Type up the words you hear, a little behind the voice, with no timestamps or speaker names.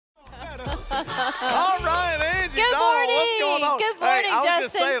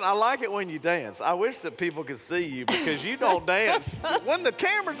just saying, I like it when you dance. I wish that people could see you because you don't dance. When the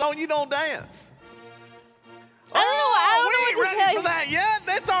camera's on, you don't dance. I don't know we ain't ready for that yet.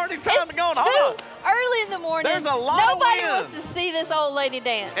 That's already time to go on. Hold on. Early in the morning. There's a lot Nobody of wants to see this old lady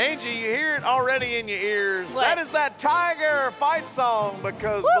dance. Angie, you hear it already in your ears. What? That is that Tiger fight song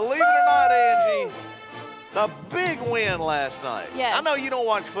because believe it or not, Angie, the big win last night. Yes. I know you don't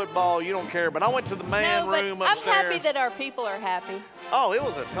watch football, you don't care, but I went to the man room upstairs. I'm happy that our people are happy. Oh, it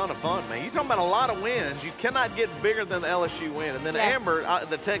was a ton of fun, man. You're talking about a lot of wins. You cannot get bigger than the LSU win. And then Amber,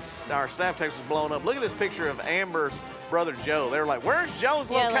 our staff text was blowing up. Look at this picture of Amber's brother Joe. They were like, where's Joe's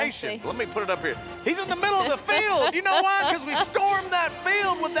location? Let me put it up here. He's in the middle of the field. You know why? Because we stormed that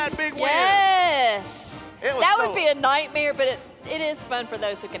field with that big win. Yes. That would be a nightmare, but it is fun for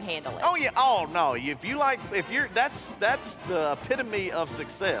those who can handle it. Oh yeah. Oh no. That's the epitome of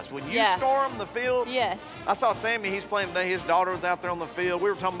success. When you storm the field. Yes. I saw Sammy. He's playing today. His daughter was out there on the field. We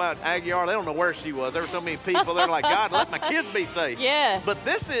were talking about Aguiar. They don't know where she was. There were so many people. They're like, God, let my kids be safe. Yes. But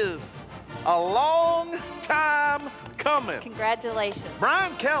this is a long time coming. Congratulations.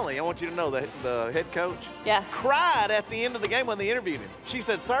 Brian Kelly, I want you to know the head coach. Yeah. Cried at the end of the game when they interviewed him. She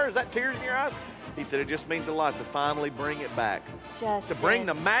said, "Sir, is that tears in your eyes?" He said, "It just means a lot to finally bring it back. To bring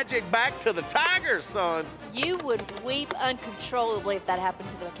the magic back to the Tigers, son." You would weep uncontrollably if that happened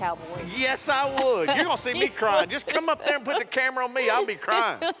to the Cowboys. Yes, I would. You're going to see me crying. Just come up there and put the camera on me. I'll be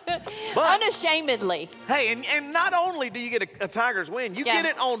crying. But, unashamedly. Hey, and not only do you get a Tigers win, you get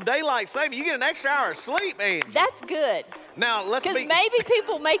it on daylight saving. You get an extra hour of sleep, Angie. That's good. Now, let's be... Because maybe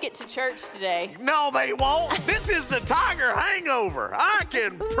people make it to church today. No, they won't. This is the Tiger hangover. I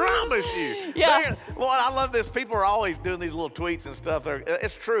can promise you. Yeah. Well, I love this. People are always doing these little tweets and stuff.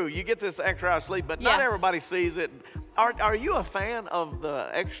 It's true. You get this extra hour of sleep, but not everybody sees it. Are you a fan of the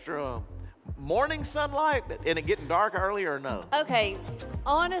extra morning sunlight and it getting dark early or no? Okay.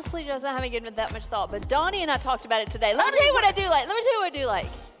 Honestly, Justin, I haven't given it that much thought, but Donnie and I talked about it today. Let me tell you what I do like.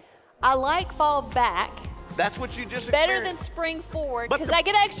 I like fall back. That's what you just better than spring forward because I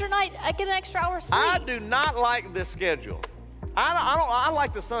get an extra hour of sleep. I do not like this schedule. I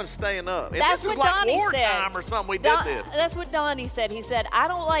like the sun staying up. That's what Donnie said. Wartime or something. We did this. That's what Donnie said. He said, "I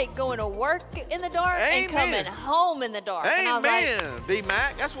don't like going to work in the dark and coming home in the dark." Amen. And I was like,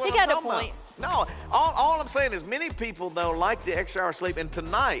 D-Mac. That's what he I'm got talking a point. About. No, all I'm saying is many people, though, like the extra hour of sleep. And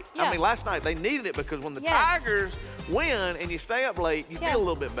tonight, I mean, last night, they needed it because when the Tigers win and you stay up late, you feel a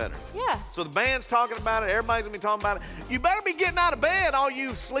little bit better. Yeah. So the band's talking about it. Everybody's going to be talking about it. You better be getting out of bed, all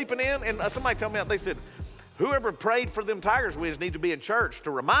you sleeping in. And somebody told me that. They said, whoever prayed for them Tigers wins need to be in church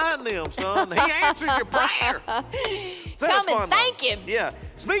to remind them, son. He answered your prayer. So come and thank him. Yeah.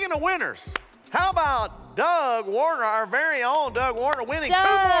 Speaking of winners, how about Doug Warner, our very own Doug Warner, winning 2 more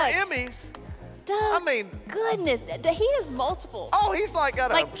Emmys? Doug, I mean, goodness, he has multiple. Oh, he's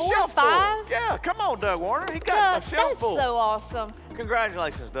got a 4 shelf or 5. Full. Yeah, come on, Doug Warner. He got a shelf full. That's so awesome.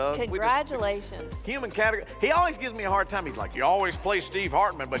 Congratulations, Doug. Congratulations. Human category. He always gives me a hard time. He's like, you always play Steve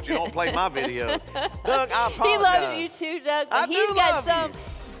Hartman, but you don't play my video. Doug, I apologize. He loves you too, Doug. But he's got some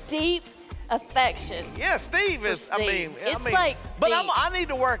deep affection. Yeah, Steve is, Steve. But I need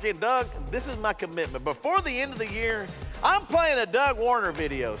to work in, Doug. This is my commitment. Before the end of the year, I'm playing a Doug Warner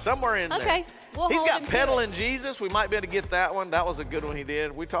video somewhere in there. Okay. He's got Peddling Jesus. We might be able to get that one. That was a good one he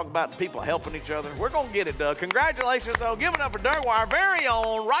did. We talk about people helping each other. We're going to get it, Doug. Congratulations, though. Give it up for Doug, our very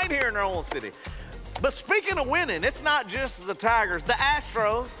own, right here in our own city. But speaking of winning, it's not just the Tigers. The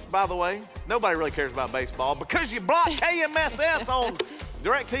Astros, by the way, nobody really cares about baseball because you blocked KMSS on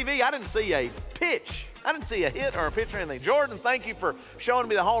DirecTV. I didn't see a pitch. I didn't see a hit or a pitch or anything. Jordan, thank you for showing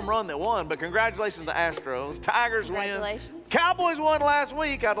me the home run that won, but congratulations to the Astros. Tigers win. Cowboys won last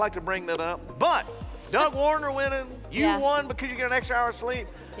week. I'd like to bring that up. But Doug Warner winning. You won because you get an extra hour of sleep.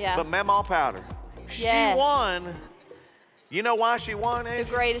 Yeah. But Mamaw Powder, she won. You know why she won, Angie? The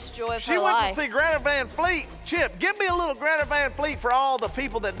greatest joy of her life. She went to see Greta Van Fleet. Chip, give me a little Greta Van Fleet for all the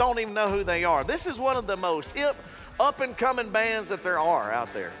people that don't even know who they are. This is one of the most hip, up-and-coming bands that there are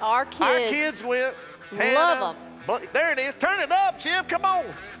out there. Our kids went. Love them. There it is. Turn it up, Chip. Come on.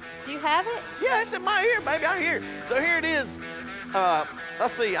 Do you have it? Yeah, it's in my ear, baby. I hear it. So here it is.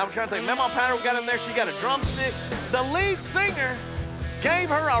 Let's see. I'm trying to think. Mamaw Powder got in there. She got a drumstick. The lead singer gave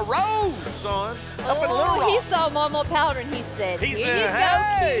her a rose, son. Up in Little Rock. He saw Mamaw Powder and he said,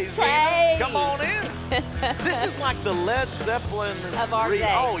 "Hey, Singer, come on in." This is like the Led Zeppelin Of our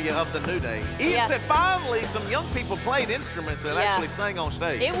day. Oh yeah, of the new day. He Yeah. said finally some young people played instruments that Yeah. actually sang on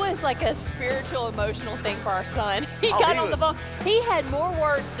stage. It was like a spiritual, emotional thing for our son. He Oh, got he on the was- phone. He had more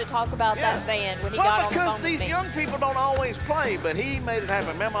words to talk about Yeah. that band when he well, got on the because phone these with me. young people don't always play, but he made it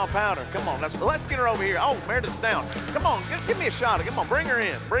happen. Mama Powder, come on, let's get her over here. Oh, Meredith's down. Come on, give me a shot. Come on, bring her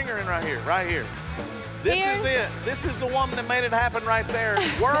in. Bring her in right here, right here. This is it. This is the woman that made it happen right there.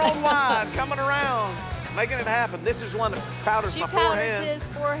 Worldwide, coming around, making it happen. This is one that powders She my powders forehead. his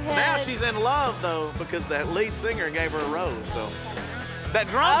forehead. Now she's in love, though, because that lead singer gave her a rose. So that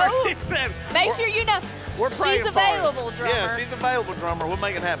drummer, Oh, she said, Make sure you know. we're praying She's for her. available, drummer. Yeah, she's available, drummer. We'll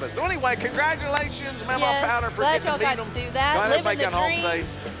make it happen. So anyway, congratulations, Mama Yes, Powder, for glad getting y'all to meet got them. to do that. Glad Living everybody the got home dream. safe.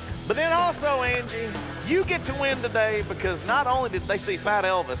 But then also, Angie, you get to win today because not only did they see Fat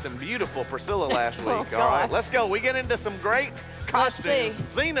Elvis and beautiful Priscilla last week, Oh, all right? gosh. Let's go. We get into some great Let's costumes.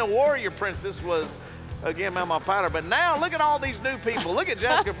 see. Xena Warrior Princess was, again, Mama Powder. But now, look at all these new people. Look at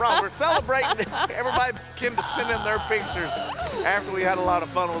Jessica Brown. We're celebrating. Everybody came to send in their pictures after we had a lot of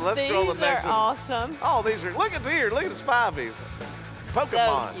fun. Well, let's scroll the These next are one. awesome. Oh, these are, look at here. Look at the Spivies.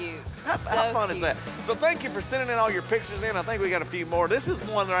 Pokemon. So cute. How So fun is cute. that? So thank you for sending in all your pictures in. I think we got a few more. This is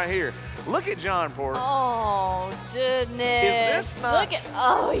one right here. Look at John for Oh, goodness. Is this not- Look at,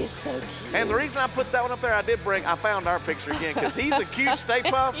 oh, he's so cute. And the reason I put that one up there, I found our picture again because he's a cute Stay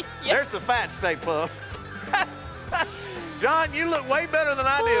Puff. Yeah. There's the fat Stay Puff. John, you look way better than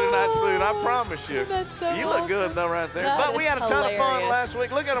I did in that suit. I promise you. That's so You look good awesome. though right there. That But we is had a ton of fun hilarious. last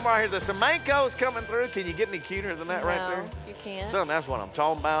week. Look at them right here. The Semenko's coming through. Can you get any cuter than that right there? No, you can't. Son, that's what I'm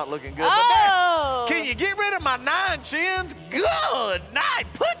talking about. Looking good. Oh! But can you get rid of my 9 chins? Good night.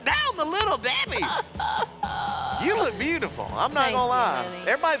 Put down the little dabbies. You look beautiful. I'm not Thank gonna you, lie. honey.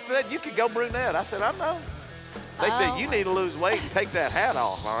 Everybody said you could go brunette. I said, I know. They said Oh, you my need to lose weight and take that hat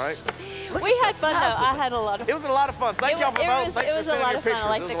off, all right? Look We at had the fun, though. size of I it. had a lot of It was a lot of fun. Thank y'all for voting. Thanks It for was a sending lot your of fun. pictures. I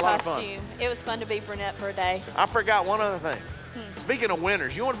like It the was a lot of fun. costume. It was fun to be brunette for a day. I forgot one other thing. Speaking of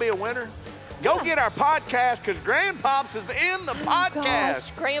winners, you want to be a winner? Go get our podcast because Grandpops is in the podcast.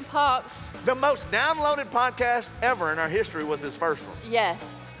 Gosh, Grandpops. The most downloaded podcast ever in our history was his first one. Yes.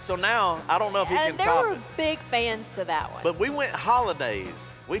 So now, I don't know if he can And there top were it. big fans to that one. But we went holidays.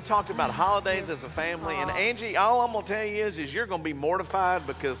 We talked about holidays as a family. And Angie, all I'm going to tell you is you're going to be mortified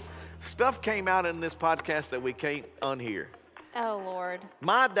because stuff came out in this podcast that we can't unhear. Oh, Lord.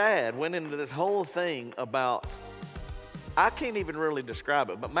 My dad went into this whole thing about, I can't even really describe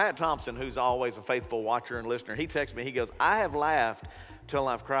it, but Matt Thompson, who's always a faithful watcher and listener, he texted me, he goes, I have laughed till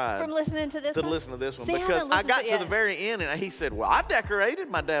I've cried. From listening to this to one? listen to this one See, I because haven't I listened got to it to the yet. very end and he said, well, I decorated.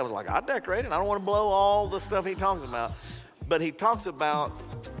 My dad was like, I decorated. I don't want to blow all the stuff he talks about. But he talks about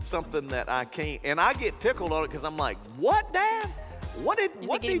something that I can't, and I get tickled on it because I'm like, what, Dad? What did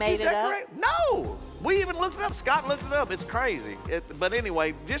think you he made it up? decorate? No. We even looked it up. Scott looked it up. It's crazy. But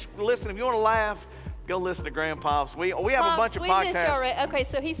anyway, just listen. If you want to laugh, go listen to Grandpops. We have a bunch of we missed podcasts. y'all right. Okay,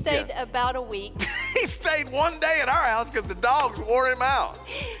 so he stayed about a week. He stayed one day at our house because the dogs wore him out.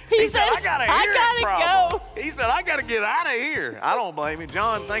 He said, said, I got a "I hearing gotta problem. go." He said, I got to get out of here. I don't blame you.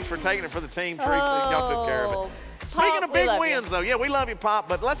 John, thanks for taking it for the team, Teresa. Y'all took care of it. Speaking Pop, of we big love wins, you. though, yeah, we love you, Pop,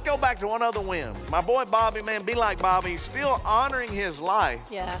 but let's go back to one other win. My boy Bobby, man, be like Bobby, still honoring his life.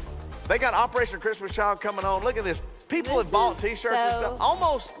 Yeah. They got Operation Christmas Child coming on. Look at this. People This have bought is T-shirts and so stuff.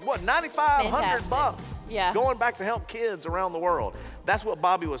 Almost, what, 9,500 fantastic. bucks. Yeah. Going back to help kids around the world. That's what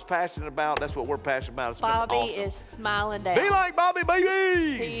Bobby was passionate about. That's what we're passionate about. It's Bobby been awesome. is smiling down. Be like Bobby,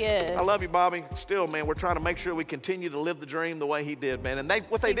 baby. He is. I love you, Bobby. Still, man, we're trying to make sure we continue to live the dream the way he did, man. And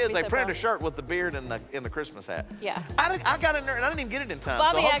what they He'd did is be they so printed proud. a shirt with the beard and the Christmas hat. Yeah. I got in there and I didn't even get it in time.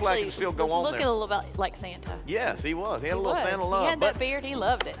 Bobby so hopefully I actually can still was go on looking there. a little bit like Santa. Yes, he was. He had a little was. Santa He love. had But that beard. He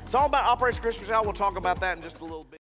loved it. it's all about Operation Christmas Child. We'll talk about that in just a little bit.